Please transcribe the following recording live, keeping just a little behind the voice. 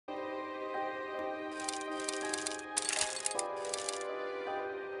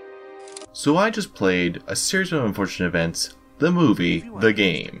So I just played A Series of Unfortunate Events, the movie, the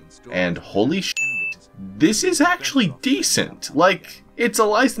game, and holy shit, this is actually decent. Like, it's a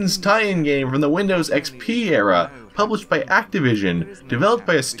licensed tie-in game from the Windows XP era, published by Activision, developed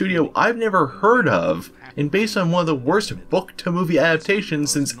by a studio I've never heard of, and based on one of the worst book-to-movie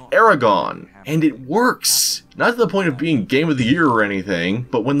adaptations since Aragon. And it works! Not to the point of being Game of the Year or anything,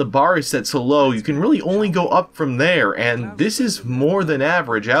 but when the bar is set so low, you can really only go up from there, and this is more than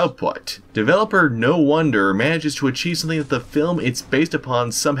average output. Developer No Wonder manages to achieve something that the film it's based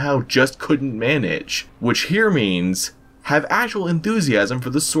upon somehow just couldn't manage, which here means have actual enthusiasm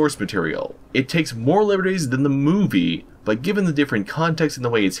for the source material. It takes more liberties than the movie, but given the different context and the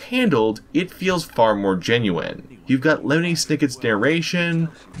way it's handled, it feels far more genuine. You've got Lemony Snicket's narration,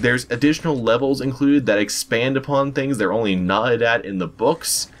 there's additional levels included that expand upon things they're only nodded at in the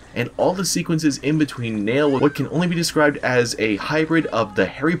books, and all the sequences in between nail what can only be described as a hybrid of the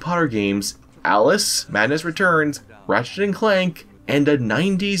Harry Potter games, Alice, Madness Returns, Ratchet & Clank, and a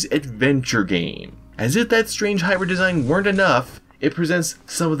 90s adventure game. As if that strange hybrid design weren't enough, it presents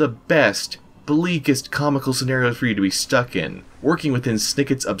some of the best, bleakest comical scenarios for you to be stuck in, working within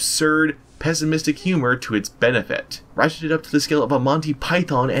Snicket's absurd, pessimistic humor to its benefit, ratcheted up to the scale of a Monty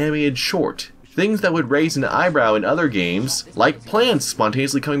Python animated short. Things that would raise an eyebrow in other games, like plants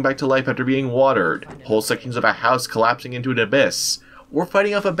spontaneously coming back to life after being watered, whole sections of a house collapsing into an abyss, or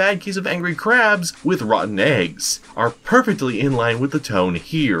fighting off a bad case of angry crabs with rotten eggs, are perfectly in line with the tone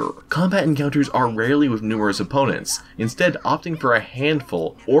here. Combat encounters are rarely with numerous opponents, instead opting for a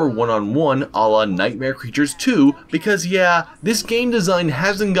handful, or one-on-one a la Nightmare Creatures 2, because yeah, this game design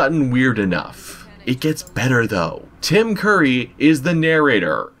hasn't gotten weird enough. It gets better though. Tim Curry is the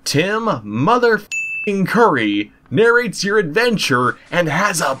narrator. Tim motherfucking Curry narrates your adventure and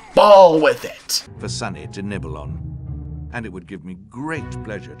has a ball with it. For Sonny to nibble on. And it would give me great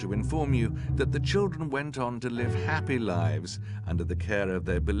pleasure to inform you that the children went on to live happy lives under the care of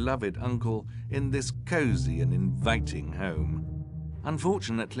their beloved uncle in this cozy and inviting home.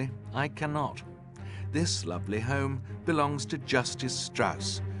 Unfortunately, I cannot. This lovely home belongs to Justice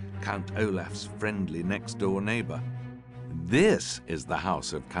Strauss, Count Olaf's friendly next-door neighbor. This is the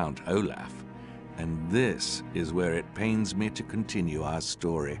house of Count Olaf. And this is where it pains me to continue our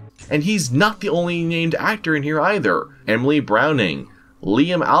story. And he's not the only named actor in here either. Emily Browning,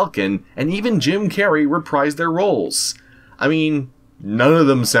 Liam Alkin, and even Jim Carrey reprised their roles. I mean, none of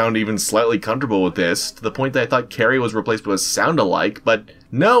them sound even slightly comfortable with this, to the point that I thought Carrey was replaced with a sound-alike, but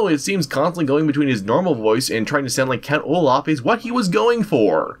no, it seems constantly going between his normal voice and trying to sound like Count Olaf is what he was going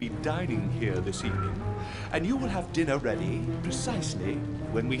for. We'll be dining here this evening, and you will have dinner ready precisely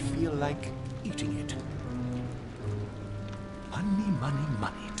when we feel like eating it. Money, money,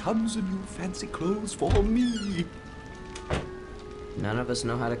 money. Tons of new fancy clothes for me. None of us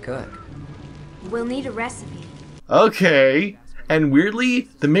know how to cook. We'll need a recipe. Okay. And weirdly,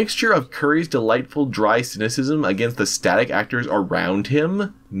 the mixture of Curry's delightful dry cynicism against the static actors around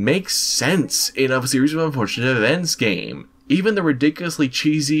him makes sense in A Series of Unfortunate Events game. Even the ridiculously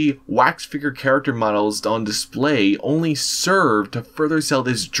cheesy, wax figure character models on display only serve to further sell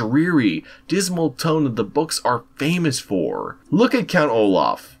this dreary, dismal tone that the books are famous for. Look at Count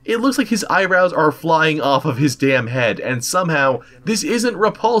Olaf. It looks like his eyebrows are flying off of his damn head, and somehow this isn't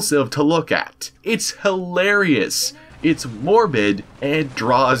repulsive to look at. It's hilarious. It's morbid, and it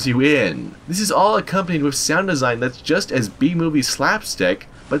draws you in. This is all accompanied with sound design that's just as B-movie slapstick,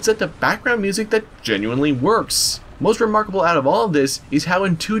 but set to background music that genuinely works. Most remarkable out of all of this is how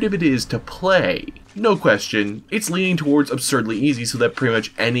intuitive it is to play. No question, it's leaning towards absurdly easy so that pretty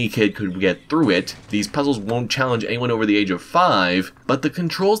much any kid could get through it. These puzzles won't challenge anyone over the age of 5, but the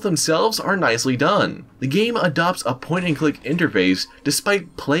controls themselves are nicely done. The game adopts a point-and-click interface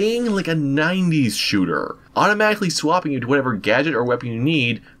despite playing like a 90s shooter, automatically swapping you to whatever gadget or weapon you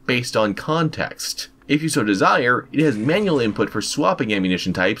need based on context. If you so desire, it has manual input for swapping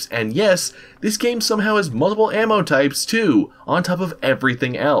ammunition types, and yes, this game somehow has multiple ammo types too, on top of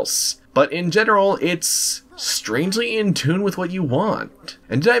everything else. But in general, it's strangely in tune with what you want.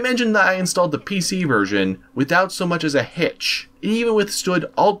 And did I mention that I installed the PC version without so much as a hitch? It even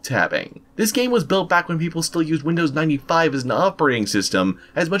withstood alt-tabbing. This game was built back when people still used Windows 95 as an operating system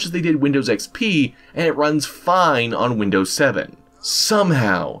as much as they did Windows XP, and it runs fine on Windows 7.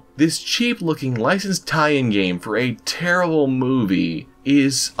 Somehow, this cheap-looking licensed tie-in game for a terrible movie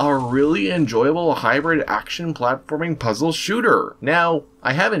is a really enjoyable hybrid action platforming puzzle shooter. Now,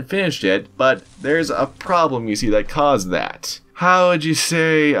 I haven't finished it, but there's a problem you see that caused that. How would you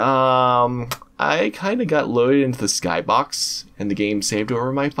say, I kinda got loaded into the skybox, and the game saved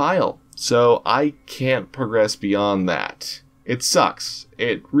over my file. So I can't progress beyond that. It sucks.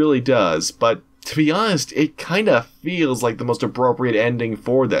 It really does, but to be honest, it kinda feels like the most appropriate ending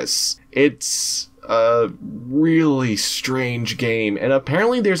for this. It's a really strange game, and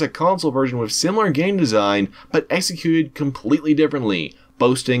apparently there's a console version with similar game design, but executed completely differently,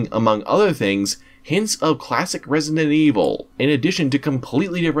 boasting, among other things, hints of classic Resident Evil, in addition to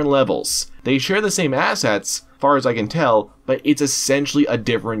completely different levels. They share the same assets, far as I can tell, but it's essentially a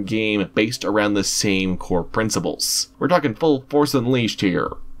different game based around the same core principles. We're talking full Force Unleashed here.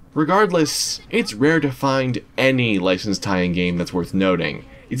 Regardless, it's rare to find any licensed tie-in game that's worth noting.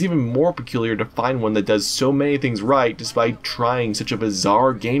 It's even more peculiar to find one that does so many things right despite trying such a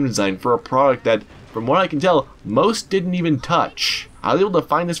bizarre game design for a product that, from what I can tell, most didn't even touch. I was able to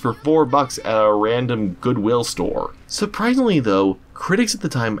find this for $4 at a random Goodwill store. Surprisingly though, critics at the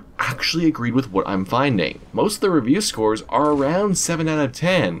time actually agreed with what I'm finding. Most of the review scores are around 7 out of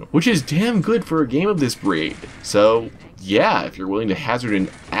 10, which is damn good for a game of this breed. So yeah, if you're willing to hazard an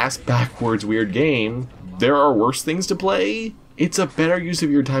ass-backwards weird game, there are worse things to play. It's a better use of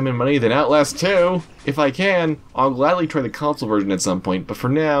your time and money than Outlast 2. If I can, I'll gladly try the console version at some point, but for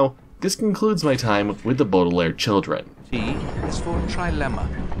now, this concludes my time with the Baudelaire children. T is for trilemma,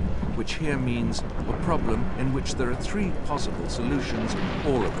 which here means a problem in which there are 3 possible solutions,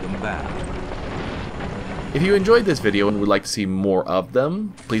 all of them bad. If you enjoyed this video and would like to see more of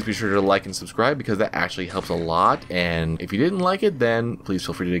them, please be sure to like and subscribe because that actually helps a lot. And if you didn't like it, then please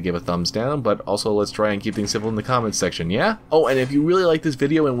feel free to give a thumbs down, but also let's try and keep things simple in the comments section, yeah? Oh, and if you really like this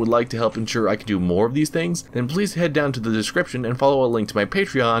video and would like to help ensure I can do more of these things, then please head down to the description and follow a link to my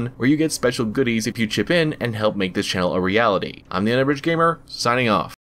Patreon, where you get special goodies if you chip in and help make this channel a reality. I'm the Unabridged Gamer, signing off.